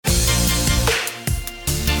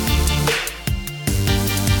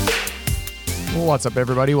What's up,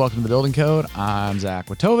 everybody? Welcome to the Building Code. I'm Zach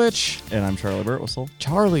Witovich. And I'm Charlie Birtwhistle.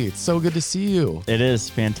 Charlie, it's so good to see you. It is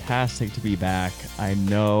fantastic to be back. I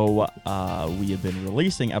know we have been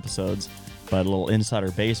releasing episodes, but a little insider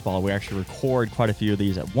baseball, we actually record quite a few of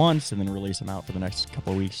these at once and then release them out for the next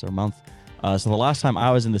couple of weeks or month. So the last time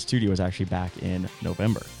I was in the studio was actually back in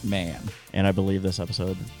November. Man. And I believe this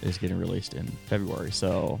episode is getting released in February,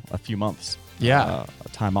 so a few months.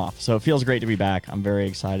 Time off. So it feels great to be back. I'm very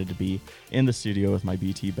excited to be in the studio with my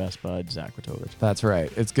BT best bud, Zach Witovich. That's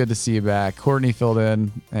right. It's good to see you back. Courtney filled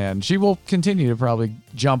in, and she will continue to probably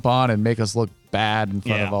jump on and make us look bad in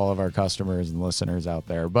front of all of our customers and listeners out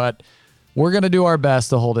there. But we're going to do our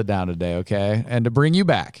best to hold it down today, okay? And to bring you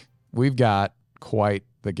back, we've got quite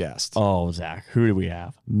the guest. Oh, Zach, who do we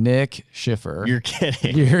have? Nick Schiffer. You're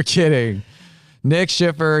kidding. You're kidding. Nick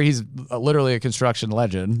Schiffer, he's literally a construction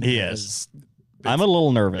legend. He is. I'm a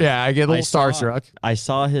little nervous. Yeah, I get a little starstruck. I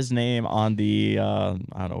saw his name on the, I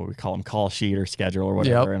don't know what we call him, call sheet or schedule or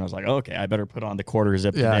whatever, and I was like, okay, I better put on the quarter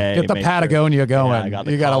zip today. Get the Patagonia going. I got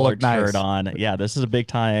the got to look nice. Shirt on. Yeah, this is a big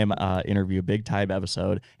time interview, big time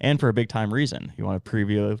episode, and for a big time reason. You want to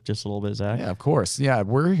preview just a little bit, Zach? Yeah, of course. Yeah,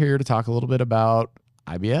 we're here to talk a little bit about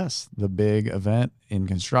IBS, the big event in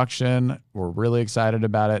construction. We're really excited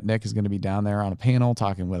about it. Nick is going to be down there on a panel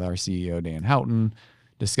talking with our CEO, Dan Houghton,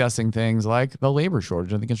 discussing things like the labor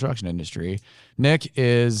shortage in the construction industry. Nick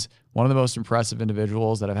is one of the most impressive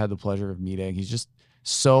individuals that I've had the pleasure of meeting. He's just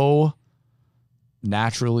so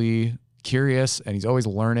naturally curious, and he's always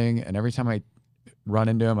learning. And every time I run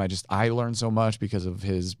into him, I learn so much because of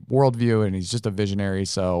his worldview, and he's just a visionary.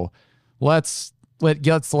 So let's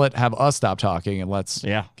have us stop talking and let's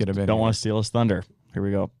get him in. Don't want to steal his thunder. Here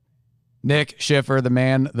we go. Nick Schiffer, the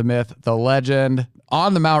man, the myth, the legend,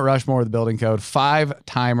 on the Mount Rushmore of the Building Code,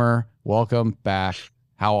 5-timer. Welcome back.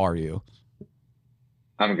 How are you?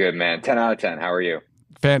 I'm good, man. 10 out of 10. How are you?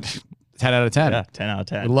 10 out of 10. Yeah, 10 out of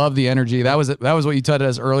 10. I love the energy. That was what you told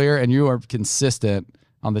us earlier, and you are consistent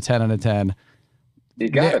on the 10 out of 10. You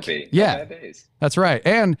gotta be. Yeah, that's right.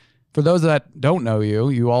 And for those that don't know you,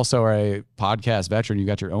 you also are a podcast veteran. You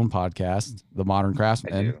got your own podcast, The Modern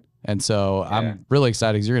Craftsman. I do. And so I'm really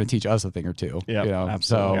excited because you're going to teach us a thing or two. Yeah, So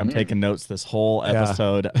absolutely. I'm taking notes this whole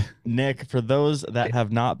episode. Nick, for those that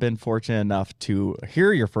have not been fortunate enough to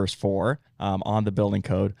hear your first four on the Building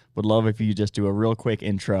Code, would love if you just do a real quick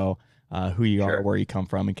intro, who you are, where you come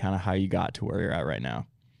from, and kind of how you got to where you're at right now.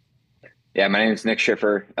 Yeah, my name is Nick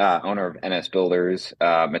Schiffer, owner of NS Builders,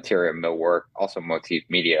 Material Millwork, also Motif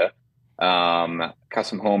Media,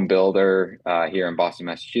 custom home builder here in Boston,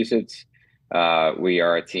 Massachusetts. We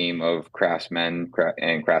are a team of craftsmen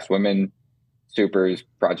and craftswomen, supers,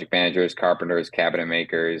 project managers, carpenters, cabinet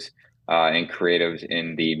makers, and creatives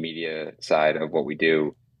in the media side of what we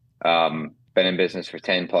do. Been in business for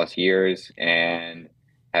 10 plus years and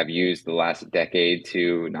have used the last decade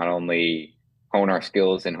to not only hone our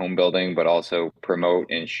skills in home building, but also promote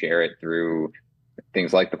and share it through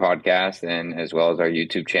things like the podcast and as well as our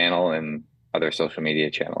YouTube channel and other social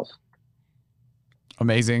media channels.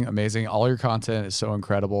 Amazing. All your content is so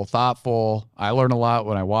incredible, thoughtful. I learn a lot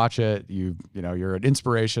when I watch it. You're an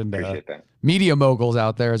inspiration to media moguls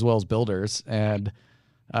out there as well as builders. And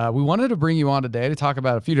we wanted to bring you on today to talk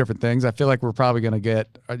about a few different things. I feel like we're probably going to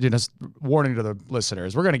get, warning to the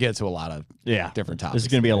listeners, we're going to get to a lot of different topics. This is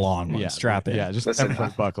going to be a long one. Strap in. Yeah, just listen,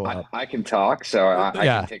 everybody buckle up. I can talk, so I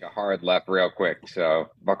can take a hard left real quick. So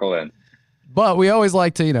buckle in. But we always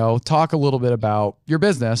like to, talk a little bit about your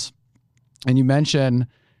business. And you mentioned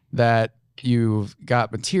that you've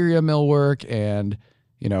got material millwork and,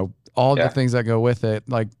 all the things that go with it.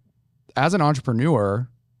 Like, as an entrepreneur,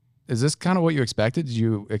 is this kind of what you expected? Did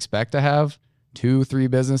you expect to have 2-3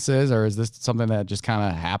 businesses, or is this something that just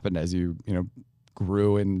kind of happened as you,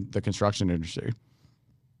 grew in the construction industry?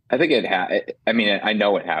 I think I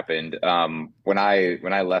know it happened. When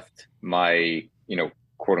I left my,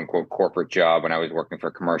 quote unquote corporate job, when I was working for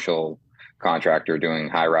a commercial contractor doing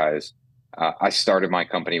high rise, I started my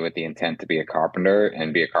company with the intent to be a carpenter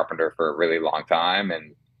and be a carpenter for a really long time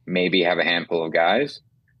and maybe have a handful of guys.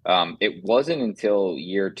 It wasn't until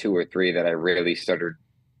year 2 or 3 that I really started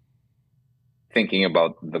thinking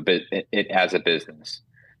about it as a business,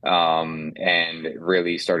 and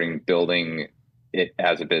really starting building it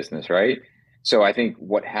as a business, right? So I think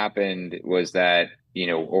what happened was that,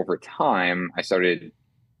 over time, I started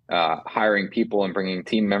hiring people and bringing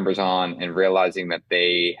team members on and realizing that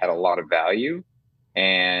they had a lot of value.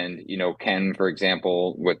 And, Ken, for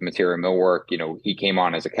example, with Material Millwork, he came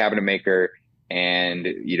on as a cabinet maker and,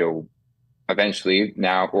 eventually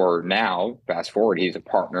now fast forward, he's a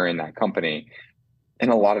partner in that company. And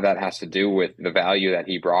a lot of that has to do with the value that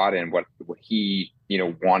he brought and what he,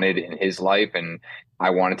 wanted in his life. And I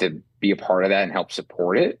wanted to be a part of that and help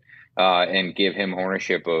support it, and give him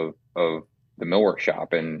ownership of the millwork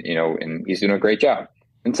shop. And, and he's doing a great job.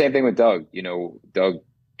 And same thing with Doug. Doug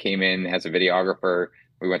came in as a videographer.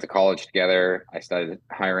 We went to college together. I started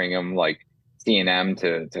hiring him like C&M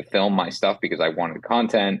to film my stuff because I wanted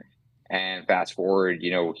content. And fast forward,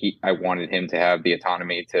 I wanted him to have the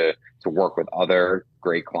autonomy to work with other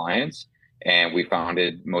great clients, and we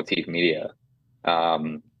founded Motif Media.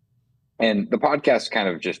 And the podcast kind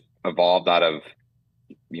of just evolved out of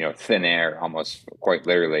thin air, almost quite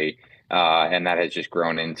literally, and that has just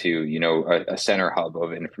grown into a center hub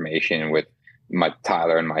of information with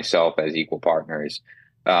Tyler and myself as equal partners.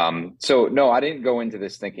 So no, I didn't go into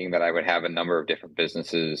this thinking that I would have a number of different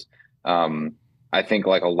businesses. I think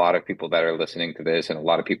like a lot of people that are listening to this and a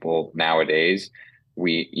lot of people nowadays,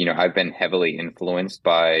 I've been heavily influenced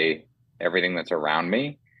by everything that's around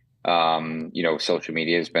me. Social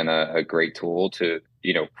media has been a great tool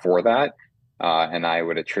for that. And I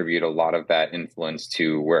would attribute a lot of that influence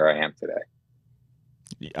to where I am today.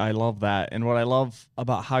 I love that. And what I love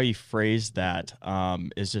about how you phrased that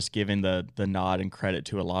is just giving the nod and credit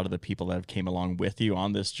to a lot of the people that have came along with you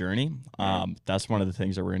on this journey. That's one of the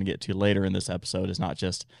things that we're going to get to later in this episode, is not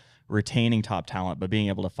just retaining top talent, but being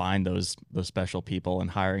able to find those special people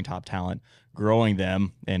and hiring top talent, growing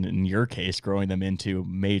them, and in your case, growing them into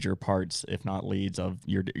major parts, if not leads, of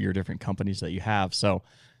your different companies that you have. So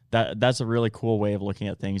that's a really cool way of looking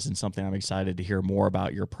at things, and something I'm excited to hear more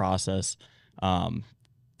about your process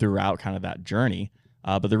throughout kind of that journey.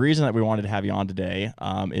 But the reason that we wanted to have you on today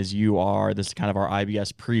is this is kind of our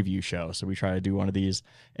IBS preview show. So we try to do one of these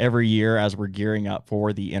every year as we're gearing up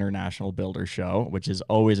for the International Builder Show, which is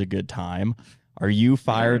always a good time. Are you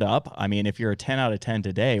fired up? I mean, if you're a 10 out of 10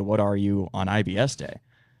 today, what are you on IBS Day?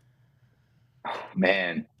 Oh,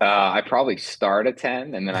 man, I probably start at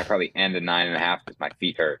 10 and then I probably end at 9.5 because my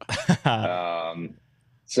feet hurt.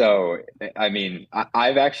 So, I mean,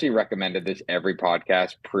 I've actually recommended this every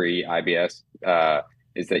podcast pre IBS,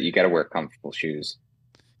 is that you got to wear comfortable shoes.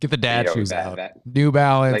 Get the dad shoes out. New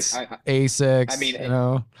Balance, like, Asics. I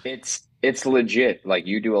mean, it's legit. Like,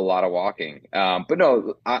 you do a lot of walking. But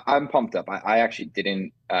no, I'm pumped up. I actually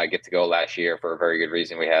didn't get to go last year for a very good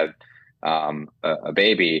reason. We had a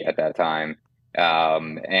baby at that time.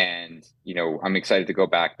 And, I'm excited to go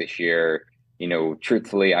back this year.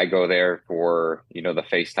 Truthfully, I go there for, the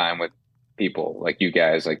FaceTime with people like you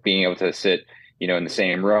guys, like being able to sit, in the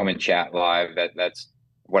same room and chat live. That's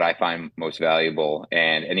what I find most valuable.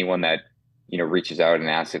 And anyone that, reaches out and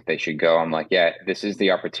asks if they should go, I'm like, yeah, this is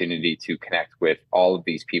the opportunity to connect with all of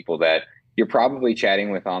these people that you're probably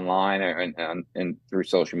chatting with online and through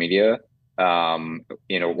social media,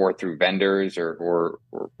 or through vendors or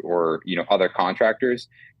other contractors.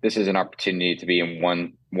 This is an opportunity to be in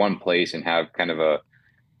one place and have kind of a,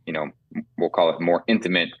 we'll call it more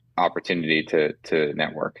intimate opportunity to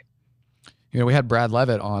network. We had Brad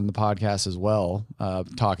Levitt on the podcast as well,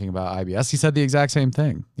 talking about IBS. He said the exact same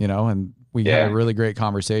thing, and we had a really great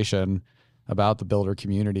conversation about the builder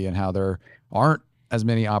community and how there aren't as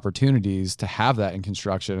many opportunities to have that in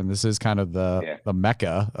construction. And this is kind of the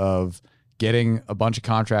mecca of getting a bunch of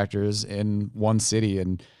contractors in one city.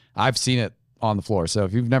 And I've seen it on the floor. So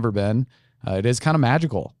if you've never been, it is kind of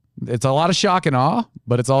magical. It's a lot of shock and awe,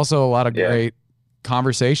 but it's also a lot of great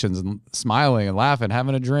conversations and smiling and laughing,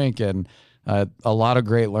 having a drink, and a lot of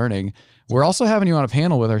great learning. We're also having you on a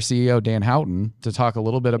panel with our CEO, Dan Houghton, to talk a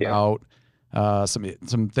little bit about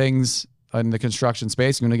some things in the construction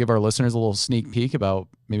space. I'm going to give our listeners a little sneak peek about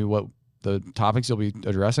maybe what the topics you'll be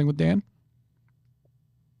addressing with Dan.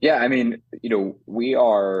 Yeah, I mean, we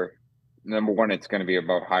are, number one, it's going to be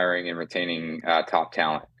about hiring and retaining top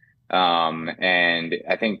talent. And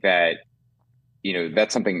I think that,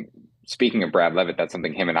 that's something, speaking of Brad Levitt, that's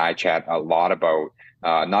something him and I chat a lot about,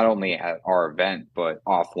 not only at our event, but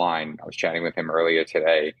offline. I was chatting with him earlier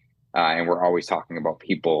today, and we're always talking about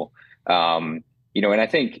people. And I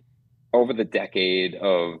think over the decade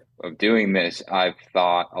of doing this, I've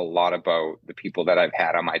thought a lot about the people that I've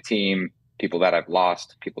had on my team, people that I've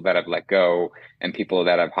lost, people that I've let go, and people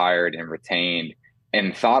that I've hired and retained,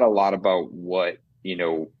 and thought a lot about what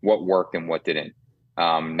worked and what didn't.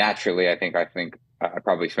 Naturally, I think I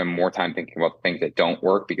probably spend more time thinking about things that don't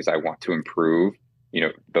work because I want to improve,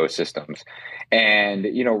 those systems. And,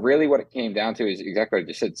 really what it came down to is exactly what I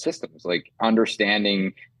just said, systems, like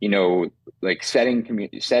understanding, like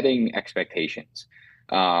setting expectations.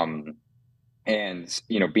 And,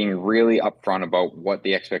 being really upfront about what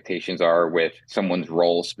the expectations are with someone's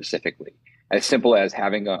role specifically. as simple as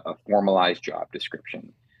having a formalized job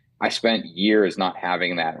description. I spent years not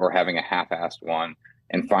having that, or having a half-assed one.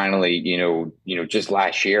 And finally, just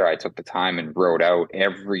last year, I took the time and wrote out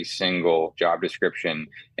every single job description,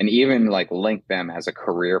 and even like linked them as a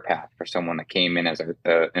career path for someone that came in as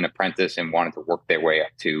an apprentice and wanted to work their way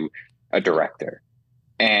up to a director.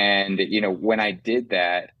 And, when I did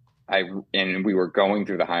that, and we were going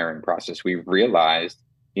through the hiring process, we realized,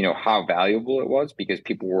 how valuable it was, because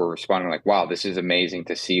people were responding like, wow, this is amazing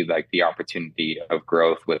to see like the opportunity of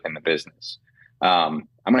growth within the business. I'm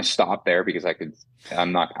going to stop there because I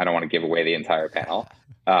don't want to give away the entire panel.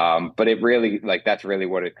 But it really, like, that's really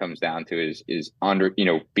what it comes down to, is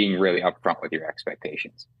being really upfront with your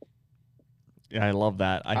expectations. Yeah, I love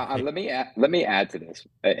that. Let me add to this,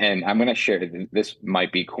 and I'm going to share. This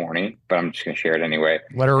might be corny, but I'm just going to share it anyway.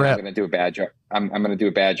 Let her rip. I'm going to do a bad job. I'm going to do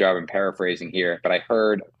a bad job in paraphrasing here, but I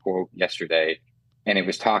heard a quote yesterday, and it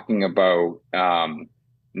was talking about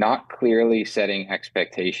not clearly setting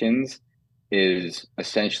expectations is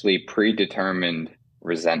essentially predetermined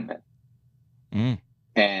resentment.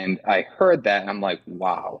 And I heard that, and I'm like,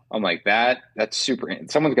 wow. I'm like, that's super.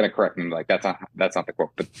 Someone's going to correct me. Like, that's not the quote,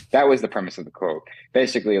 but that was the premise of the quote.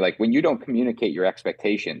 Basically, like, when you don't communicate your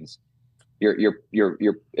expectations,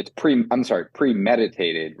 it's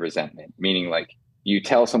premeditated resentment, meaning like you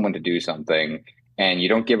tell someone to do something and you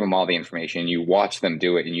don't give them all the information. You watch them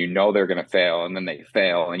do it, and they're going to fail, and then they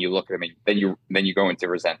fail, and you look at them, and then you go into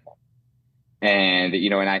resentment. And,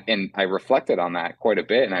 and I reflected on that quite a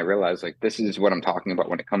bit, and I realized, like, this is what I'm talking about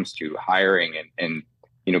when it comes to hiring and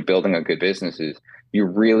building a good business. Is you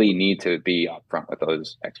really need to be upfront with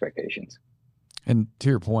those expectations. And to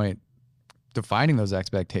your point, defining those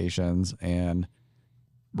expectations and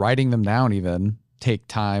writing them down even take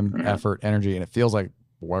time, effort, energy, and it feels like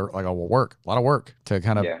a lot of work to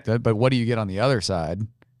kind of, but what do you get on the other side,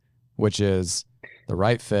 which is the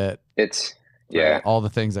right fit? It's all the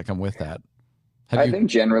things that come with that. I think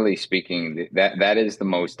generally speaking, that is the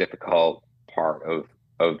most difficult part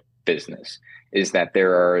of business, is that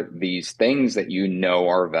there are these things that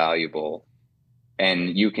are valuable,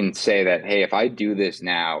 and you can say that, hey, if I do this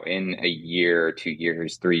now, in a year, 2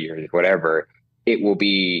 years, 3 years, whatever, it will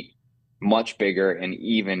be much bigger and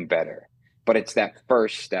even better. But it's that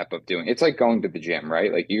first step of doing it. It's like going to the gym,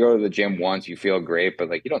 right? Like, you go to the gym once, you feel great, but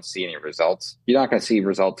like, you don't see any results. You're not going to see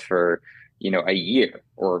results for a year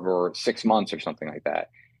or 6 months or something like that.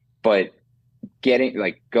 But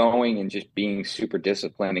going and just being super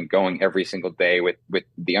disciplined and going every single day with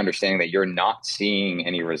the understanding that you're not seeing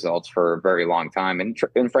any results for a very long time.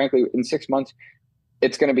 And frankly, in 6 months,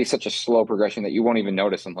 it's going to be such a slow progression that you won't even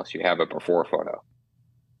notice unless you have a before photo.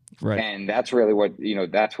 Right. And that's really what,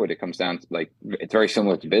 that's what it comes down to. Like, it's very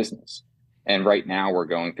similar to business. And right now we're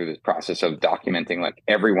going through this process of documenting like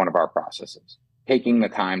every one of our processes, taking the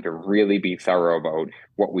time to really be thorough about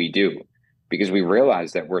what we do, because we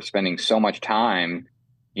realize that we're spending so much time,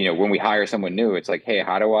 when we hire someone new, it's like, hey,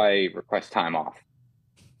 how do I request time off?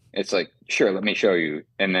 It's like, sure, let me show you.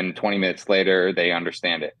 And then 20 minutes later, they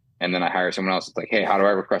understand it. And then I hire someone else. It's like, hey, how do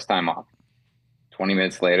I request time off? 20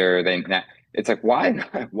 minutes later, it's like,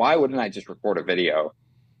 why wouldn't I just record a video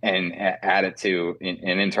and add it to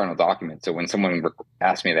an internal document? So when someone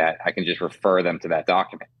asks me that, I can just refer them to that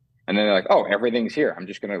document. And then they're like, oh, everything's here. I'm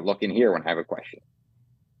just going to look in here when I have a question.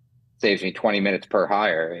 Saves me 20 minutes per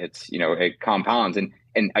hire. It's, it compounds.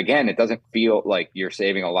 And again, it doesn't feel like you're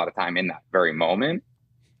saving a lot of time in that very moment,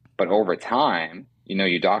 but over time,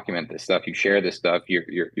 you document this stuff, you share this stuff,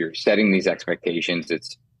 you're setting these expectations.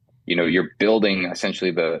 It's, you're building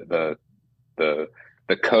essentially the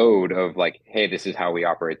code of like, hey, this is how we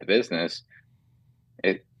operate the business.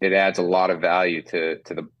 It adds a lot of value to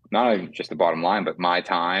the, not even just the bottom line, but my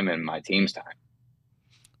time and my team's time.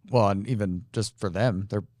 Well, and even just for them,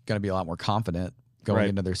 they're going to be a lot more confident going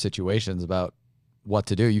into their situations about what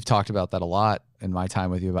to do. You've talked about that a lot in my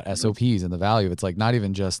time with you about SOPs and the value. It's like not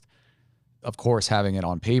even just, of course, having it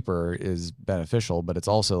on paper is beneficial, but it's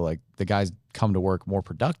also like the guys come to work more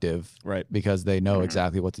productive, right? Because they know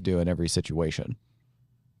exactly what to do in every situation.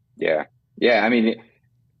 Yeah. Yeah. I mean,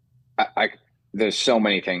 there's so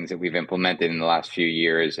many things that we've implemented in the last few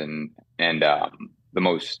years, and the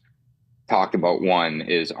most talked about one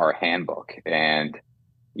is our handbook. And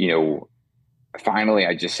finally,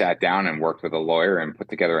 I just sat down and worked with a lawyer and put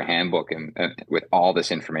together a handbook and with all this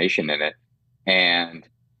information in it. And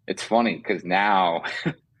it's funny because now,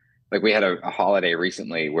 like, we had a holiday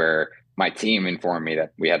recently where my team informed me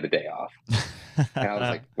that we had the day off. And I was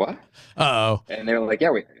like, what? Uh-oh. And they were like,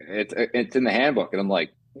 yeah, it's in the handbook. And I'm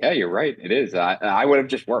like, yeah, you're right. It is. I would have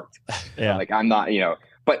just worked. Yeah. Like, I'm not,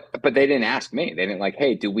 but they didn't ask me. They didn't like,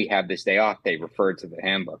 hey, do we have this day off? They referred to the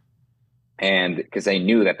handbook, and because they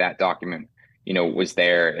knew that that document, was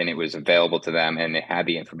there and it was available to them, and it had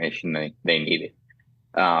the information they needed.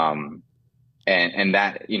 And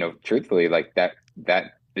that, truthfully, like that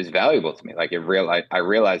is valuable to me. Like I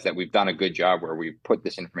realize that we've done a good job where we put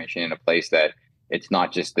this information in a place that it's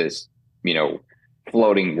not just this,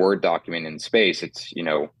 floating Word document in space. It's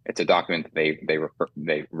a document that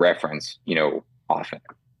they reference, often.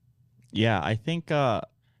 Yeah, I think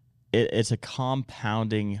it's a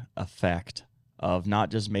compounding effect of not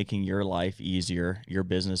just making your life easier, your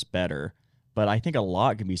business better, but I think a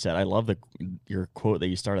lot can be said. I love your quote that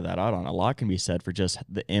you started that out on. A lot can be said for just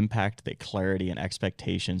the impact that clarity and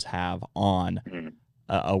expectations have on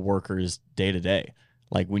a worker's day to day.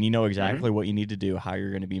 Like when you know exactly what you need to do, how you're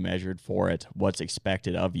going to be measured for it, what's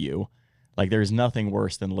expected of you. Like there's nothing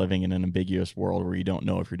worse than living in an ambiguous world where you don't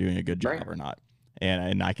know if you're doing a good job or not.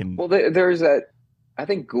 And I can. Well, there's that. I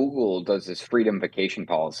think Google does this freedom vacation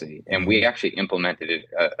policy, and we actually implemented it,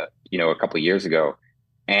 a couple of years ago.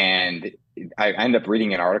 And I ended up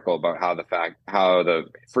reading an article about how the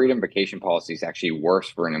freedom vacation policy is actually worse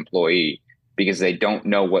for an employee because they don't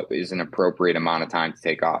know what is an appropriate amount of time to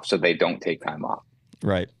take off, so they don't take time off.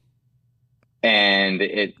 Right. And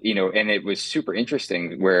it was super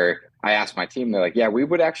interesting where I asked my team, they're like, yeah, we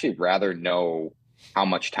would actually rather know how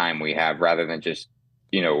much time we have rather than just,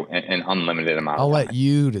 an unlimited amount I'll of time. let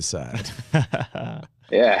you decide.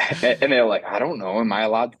 Yeah. And they're like, I don't know. Am I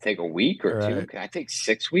allowed to take a week or two? Right. Can I take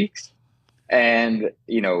 6 weeks? And,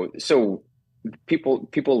 so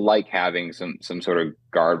people like having some sort of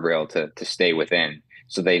guardrail to stay within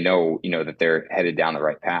so they know, that they're headed down the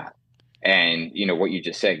right path. And, what you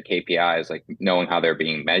just said, KPIs, like knowing how they're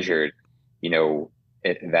being measured,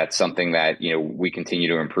 that's something that, we continue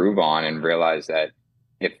to improve on and realize that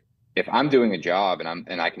if I'm doing a job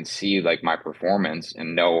and I can see like my performance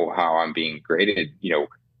and know how I'm being graded,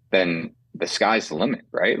 then the sky's the limit,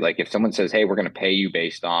 right? Like if someone says, hey, we're going to pay you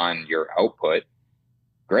based on your output,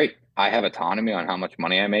 great. I have autonomy on how much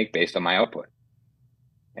money I make based on my output.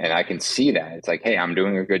 And I can see that it's like, hey, I'm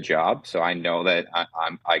doing a good job. So I know that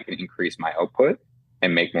I can increase my output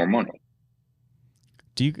and make more money.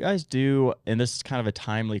 Do you guys do, and this is kind of a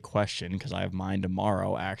timely question because I have mine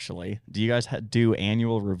tomorrow, actually. Do you guys do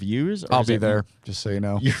annual reviews? Or I'll be there, just so you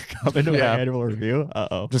know. You're coming to my annual review?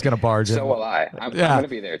 Uh-oh. Just going to barge in. So will I. I'm going to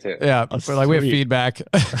be there too. Yeah. Oh, But we have sweet. feedback.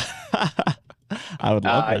 I would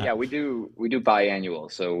love that. Yeah, we do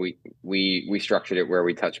biannual. So we structured it where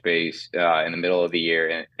we touch base in the middle of the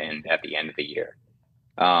year and at the end of the year.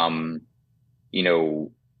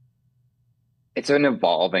 It's an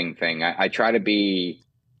evolving thing. I try to be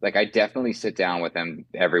like, I definitely sit down with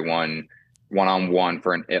everyone one-on-one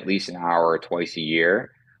for at least an hour or twice a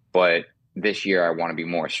year. But this year I want to be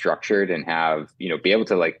more structured and have, be able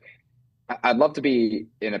to like, I'd love to be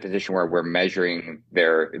in a position where we're measuring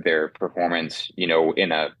their performance,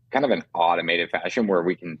 in a kind of an automated fashion where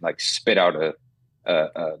we can like spit out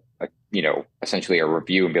a essentially a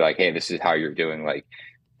review and be like, hey, this is how you're doing. Like,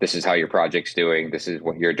 this is how your project's doing. This is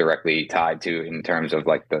what you're directly tied to in terms of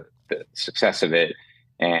like the success of it.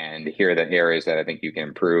 And here are the areas that I think you can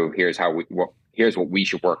improve. Here's here's what we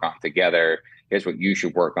should work on together. Here's what you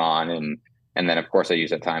should work on. And then of course I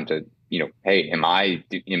use that time to, hey, am I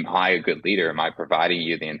a good leader? Am I providing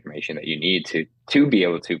you the information that you need to be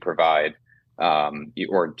able to provide,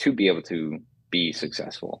 or to be able to be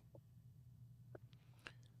successful?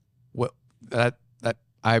 Well, that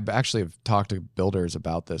I actually have talked to builders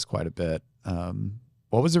about this quite a bit.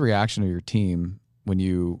 What was the reaction of your team when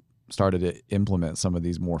you started to implement some of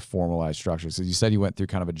these more formalized structures? Because you said you went through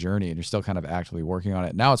kind of a journey and you're still kind of actively working on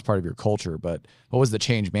it. Now it's part of your culture, but what was the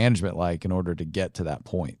change management like in order to get to that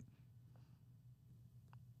point?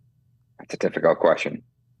 That's a difficult question.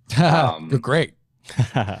 You're great.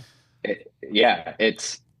 It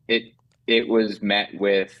was met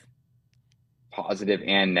with positive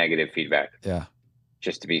and negative feedback. Yeah.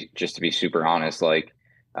 Just to be super honest, like,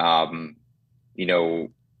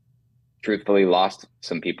 truthfully lost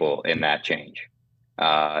some people in that change.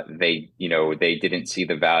 They didn't see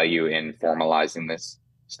the value in formalizing this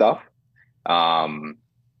stuff. And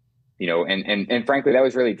frankly, that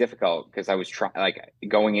was really difficult because I was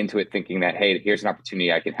going into it thinking that, hey, here's an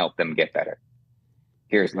opportunity I can help them get better.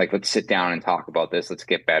 Here's like, let's sit down and talk about this. Let's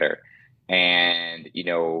get better. And,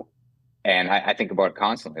 and I think about it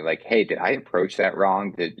constantly, like, hey, did I approach that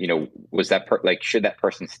wrong? Was that should that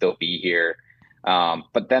person still be here?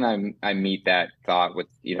 But then I meet that thought with,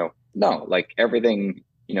 no, like everything,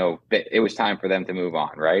 it was time for them to move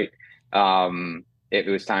on. Right. It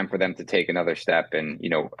was time for them to take another step. And,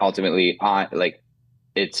 ultimately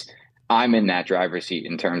I'm in that driver's seat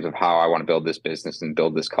in terms of how I want to build this business and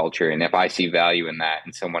build this culture. And if I see value in that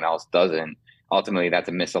and someone else doesn't, ultimately that's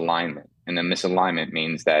a misalignment. And the misalignment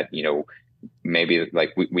means that, maybe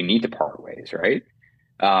like we need to part ways, right?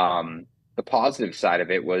 The positive side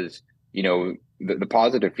of it was, the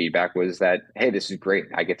positive feedback was that, hey, this is great.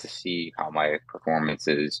 I get to see how my performance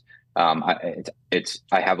is. I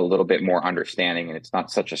have a little bit more understanding, and it's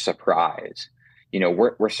not such a surprise.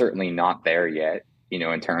 We're certainly not there yet,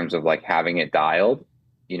 in terms of like having it dialed.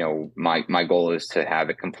 My goal is to have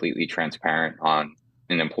it completely transparent on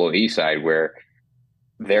an employee side where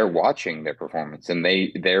they're watching their performance, and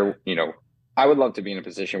they're, I would love to be in a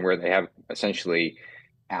position where they have essentially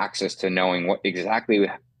access to knowing what exactly,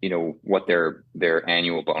 what their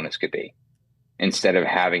annual bonus could be, instead of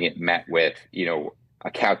having it met with, a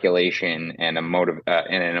calculation and a motive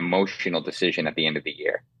and an emotional decision at the end of the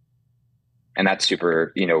year. And that's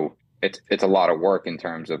super, it's a lot of work in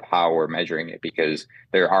terms of how we're measuring it, because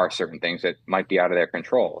there are certain things that might be out of their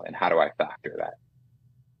control, and how do I factor that?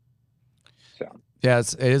 So yeah,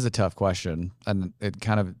 it is a tough question, and it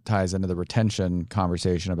kind of ties into the retention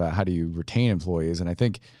conversation about how do you retain employees. And I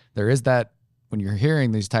think there is that when you're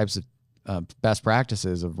hearing these types of best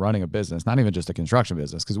practices of running a business, not even just a construction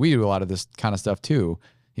business, because we do a lot of this kind of stuff too.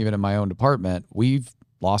 Even in my own department, we've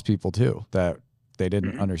lost people too that they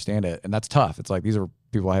didn't understand it, and that's tough. It's like these are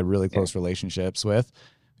people I had really close relationships with.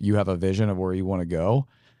 You have a vision of where you want to go,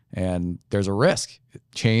 and there's a risk.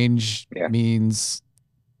 Change means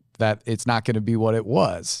that it's not going to be what it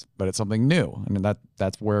was, but it's something new. And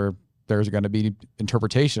that's where there's going to be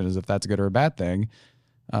interpretation as if that's a good or a bad thing.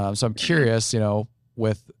 So I'm curious,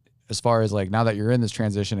 with as far as like, now that you're in this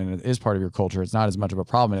transition and it is part of your culture, it's not as much of a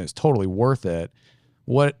problem and it's totally worth it.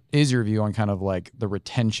 What is your view on kind of like the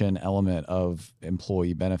retention element of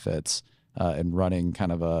employee benefits and running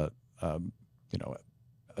kind of an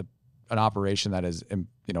operation that is,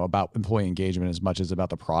 about employee engagement as much as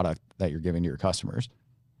about the product that you're giving to your customers?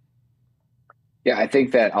 Yeah, I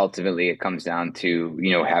think that ultimately it comes down to,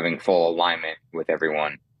 having full alignment with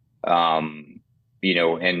everyone, and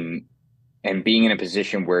being in a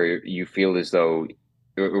position where you feel as though,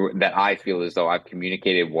 or that I feel as though I've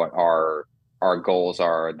communicated what our goals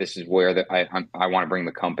are. This is where I want to bring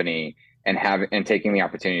the company, and taking the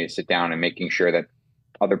opportunity to sit down and making sure that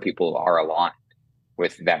other people are aligned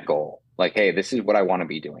with that goal. Like, hey, this is what I want to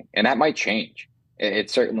be doing. And that might change.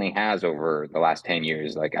 It certainly has over the last 10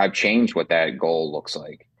 years. Like, I've changed what that goal looks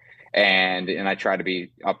like. And I try to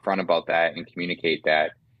be upfront about that and communicate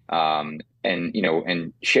that,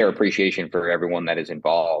 and share appreciation for everyone that is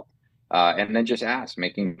involved. And then just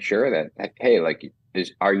making sure that, hey, like,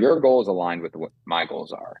 are your goals aligned with what my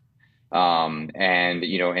goals are? And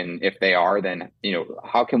if they are, then,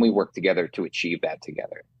 how can we work together to achieve that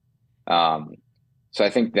together? So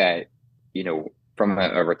I think that, from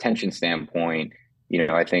a retention standpoint,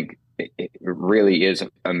 I think it really is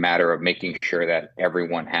a matter of making sure that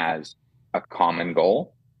everyone has a common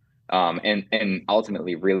goal, and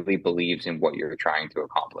ultimately really believes in what you're trying to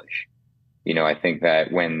accomplish. I think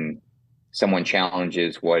that when someone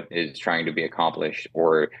challenges what is trying to be accomplished,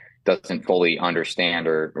 or doesn't fully understand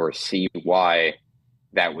or see why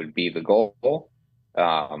that would be the goal,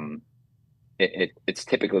 it's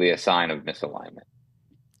typically a sign of misalignment.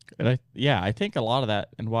 And I think a lot of that,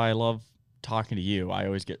 and why I love talking to you, I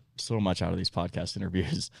always get so much out of these podcast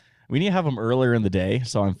interviews. We need to have them earlier in the day,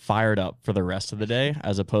 so I'm fired up for the rest of the day,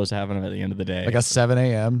 as opposed to having them at the end of the day. Like a 7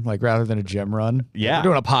 a.m., like rather than a gym run. Yeah. We're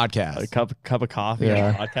doing a podcast. A cup of coffee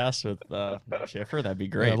and a podcast with Nick Schiffer. That'd be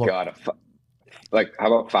great. Yeah, God, like,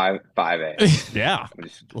 how about 5 a.m.? Yeah.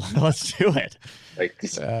 Let's do it. Like,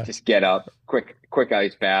 just get up, quick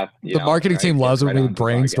ice bath. The marketing team loves when we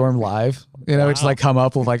brainstorm live. It's like come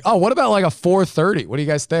up with like, oh, what about like a 4:30? What do you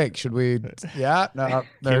guys think? Should we? Yeah, no,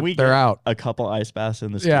 they're out. A couple ice baths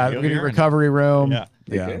in the studio. Yeah, we need recovery room.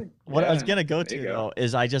 Yeah. What I was gonna go to though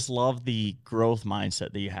is I just love the growth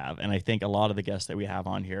mindset that you have, and I think a lot of the guests that we have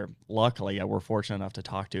on here, luckily, we're fortunate enough to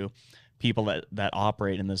talk to people that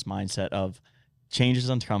operate in this mindset of change is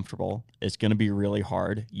uncomfortable. It's going to be really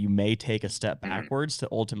hard. You may take a step backwards to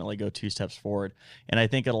ultimately go 2 steps forward. And I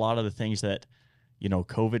think a lot of the things that,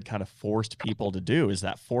 COVID kind of forced people to do is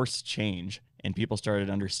that forced change. And people started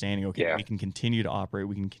understanding, okay, we can continue to operate.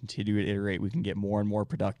 We can continue to iterate. We can get more and more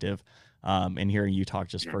productive. And hearing you talk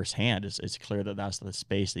just firsthand, it's clear that that's the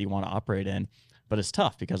space that you want to operate in. But it's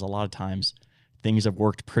tough because a lot of times things have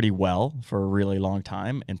worked pretty well for a really long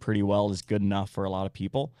time, and pretty well is good enough for a lot of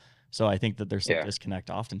people. So I think that there's a disconnect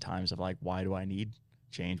oftentimes of like, why do I need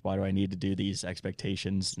change? Why do I need to do these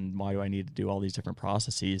expectations? And why do I need to do all these different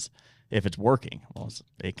processes if it's working? Well,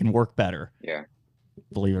 it can work better. Yeah.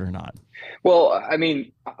 believe it or not. Well, I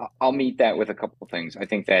mean, I'll meet that with a couple of things. I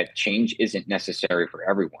think that change isn't necessary for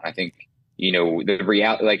everyone. I think, the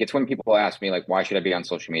reality, like it's when people ask me, like, why should I be on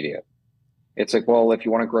social media? It's like, well, if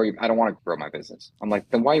you want to grow, I don't want to grow my business. I'm like,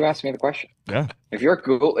 then why are you asking me the question? Yeah. If you're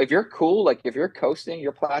cool, like if you're coasting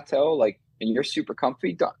your plateau, like, and you're super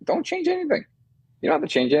comfy, don't change anything. You don't have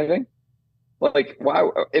to change anything. Like, why?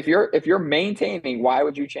 If you're maintaining, why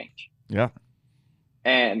would you change? Yeah.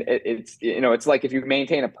 And it's like if you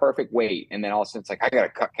maintain a perfect weight and then all of a sudden it's like, I got to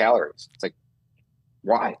cut calories. It's like,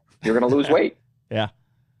 why? You're going to lose weight. Yeah.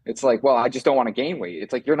 It's like, well, I just don't want to gain weight.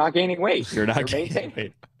 It's like, you're not gaining weight. You're You're gaining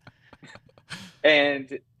weight.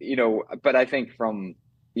 And, but I think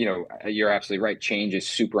you're absolutely right. Change is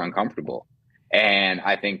super uncomfortable. And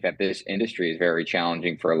I think that this industry is very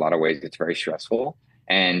challenging for a lot of ways. It's very stressful,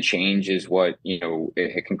 and change is what,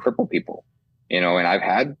 it can cripple people, and I've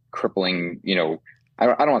had crippling, I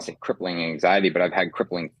don't want to say crippling anxiety, but I've had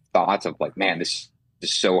crippling thoughts of like, man, this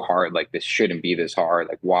is so hard. Like, this shouldn't be this hard.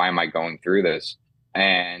 Like, why am I going through this?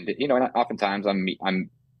 And, and oftentimes I'm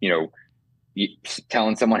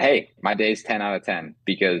telling someone, hey, my day's 10 out of 10,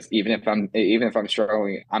 because even if I'm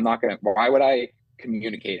struggling, I'm not going to, why would I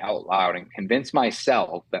communicate out loud and convince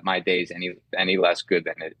myself that my day's any less good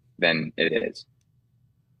than it is?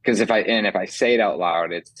 Because if I say it out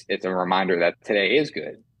loud, it's a reminder that today is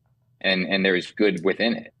good, and there's good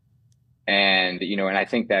within it. And, and I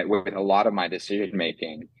think that with a lot of my decision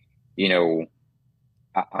making, when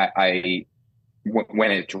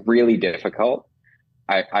it's really difficult,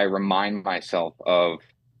 I remind myself of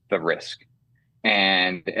the risk,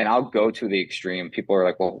 and I'll go to the extreme. People are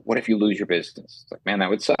like, well, what if you lose your business? It's like, man, that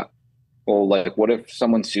would suck. Well, like, what if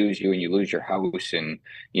someone sues you and you lose your house, and,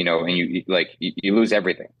 and you lose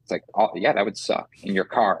everything? It's like, oh yeah, that would suck. In your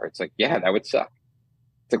car. It's like, yeah, that would suck.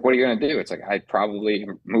 It's like, what are you going to do? It's like, I'd probably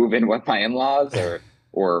move in with my in-laws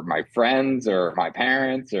or my friends or my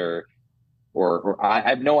parents or I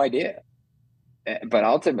have no idea. But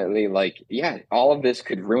ultimately, like, yeah, all of this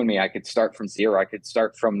could ruin me. I could start from zero. I could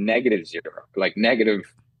start from -0, like negative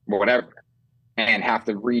whatever, and have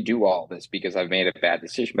to redo all this because I've made a bad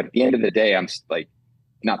decision. But at the end of the day, I'm like,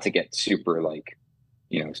 not to get super like,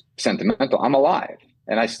 sentimental. I'm alive,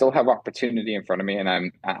 and I still have opportunity in front of me, and I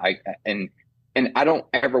don't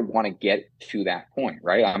ever want to get to that point,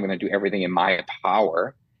 right? I'm going to do everything in my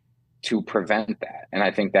power to prevent that. And I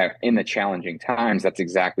think that in the challenging times, that's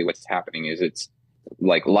exactly what's happening. Is it's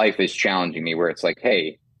like life is challenging me, where it's like,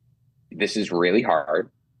 hey, this is really hard.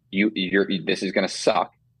 This is going to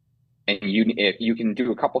suck. And if you can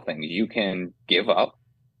do a couple things, you can give up,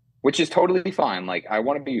 which is totally fine. Like, I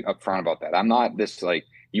want to be upfront about that. I'm not this like,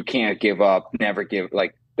 you can't give up, never give.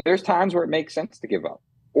 Like, there's times where it makes sense to give up,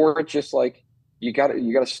 or it's just like, you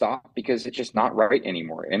gotta stop because it's just not right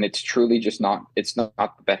anymore. And it's truly just not, it's not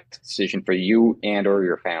the best decision for you and or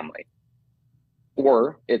your family.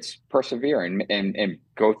 Or it's persevere and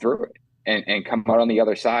go through it and come out on the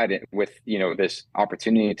other side with, this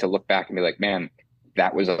opportunity to look back and be like, man,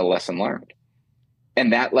 that was a lesson learned.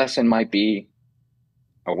 And that lesson might be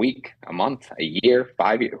a week, a month, a year,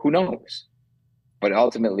 5 years, who knows? But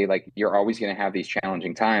ultimately, like, you're always going to have these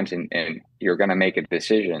challenging times, and you're going to make a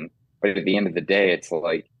decision. But at the end of the day, it's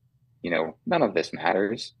like, none of this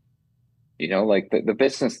matters. Like the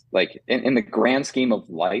business, like in the grand scheme of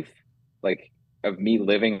life, like of me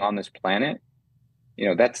living on this planet,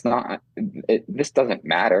 that's not, this doesn't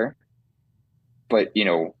matter. But,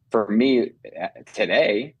 for me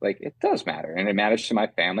today, like, it does matter, and it matters to my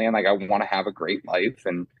family. And like, I want to have a great life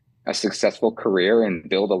and a successful career and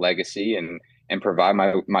build a legacy and provide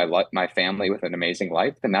my family with an amazing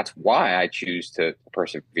life. And that's why I choose to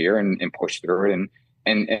persevere and push through it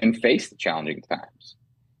and face the challenging times.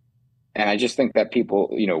 And I just think that people,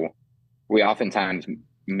 we oftentimes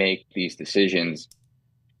make these decisions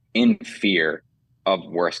in fear of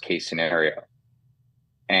worst case scenario.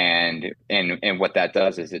 And what that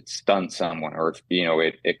does is it stuns someone, or,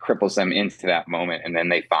 it cripples them into that moment, and then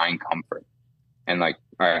they find comfort. And like,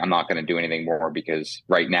 all right, I'm not going to do anything more because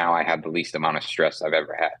right now I have the least amount of stress I've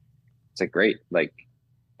ever had. It's like, great. Like,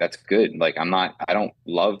 that's good. Like, I don't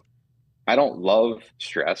love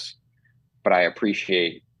stress, but I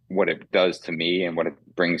appreciate what it does to me and what it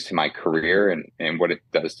brings to my career and what it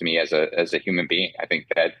does to me as a human being. I think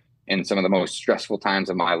that in some of the most stressful times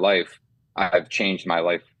of my life, I've changed my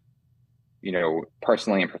life,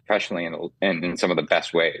 personally and professionally and in some of the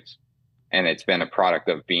best ways. And it's been a product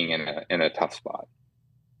of being in a tough spot.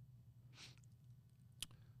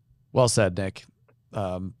 Well said, Nick.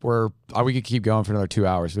 We could keep going for another 2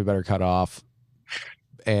 hours. We better cut off.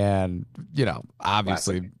 And,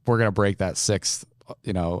 obviously we're going to break that sixth,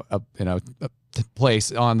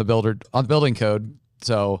 place on the building code.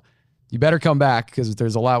 So you better come back because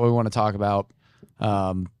there's a lot we want to talk about.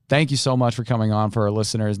 Thank you so much for coming on for our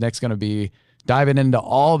listeners. Nick's going to be diving into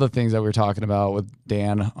all the things that we were talking about with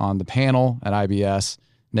Dan on the panel at IBS.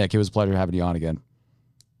 Nick, it was a pleasure having you on again.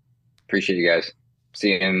 Appreciate you guys.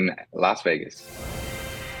 See you in Las Vegas.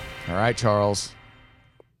 All right, Charles.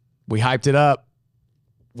 We hyped it up.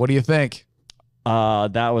 What do you think?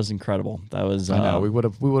 That was incredible. That was I know we would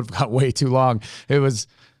have got way too long.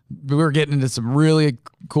 We were getting into some really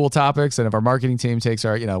cool topics, and if our marketing team takes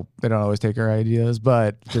our, they don't always take our ideas,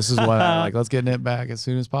 but this is what I like. Let's get it back as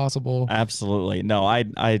soon as possible. Absolutely. No,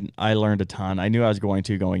 I learned a ton. I knew I was going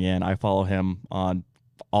in. I follow him on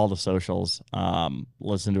all the socials,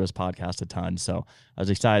 listen to his podcast a ton. So I was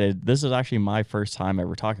excited. This is actually my first time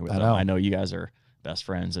ever talking with him. I know you guys are best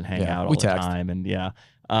friends and hang out all the time. And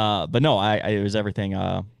but no, it was everything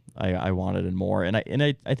I wanted and more. And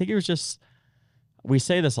I think it was just, we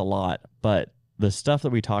say this a lot, but the stuff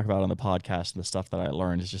that we talk about on the podcast and the stuff that I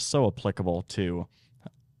learned is just so applicable to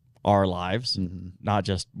our lives, not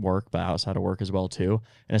just work, but outside of work as well too.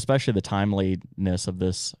 And especially the timeliness of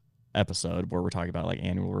this episode where we're talking about like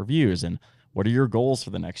annual reviews and what are your goals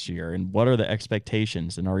for the next year and what are the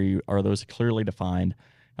expectations and are those clearly defined?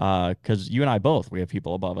 Because you and I both, we have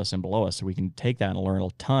people above us and below us, so we can take that and learn a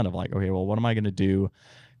ton of like, okay, well, what am I going to do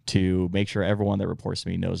to make sure everyone that reports to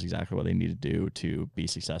me knows exactly what they need to do to be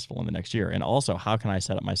successful in the next year? And also, how can I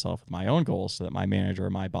set up myself with my own goals so that my manager,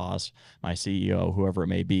 my boss, my CEO, whoever it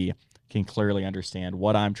may be, can clearly understand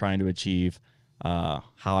what I'm trying to achieve, how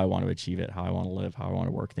I want to achieve it, how I want to live, how I want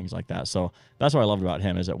to work, things like that. So that's what I loved about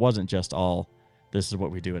him, is it wasn't just all, this is what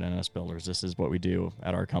we do at NS Builders, this is what we do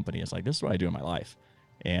at our company. It's like, this is what I do in my life,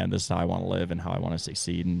 and this is how I want to live and how I want to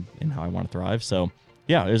succeed and how I want to thrive. So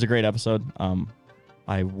yeah, it was a great episode.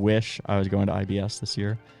 I wish I was going to IBS this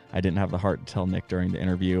year. I didn't have the heart to tell Nick during the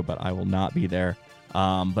interview, but I will not be there.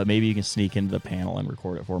 But maybe you can sneak into the panel and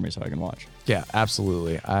record it for me so I can watch. Yeah,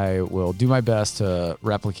 absolutely. I will do my best to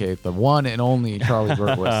replicate the one and only Charlie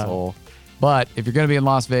Birtwistle. But if you're going to be in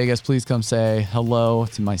Las Vegas, please come say hello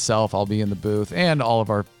to myself. I'll be in the booth, and all of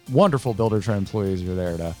our wonderful Builder Trend employees are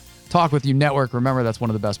there to talk with you, network. Remember, that's one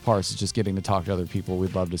of the best parts, is just getting to talk to other people.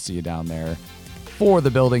 We'd love to see you down there. For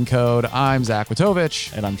the Building Code, I'm Zach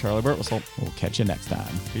Witovich. And I'm Charlie Birtwistle. We'll catch you next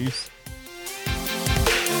time. Peace.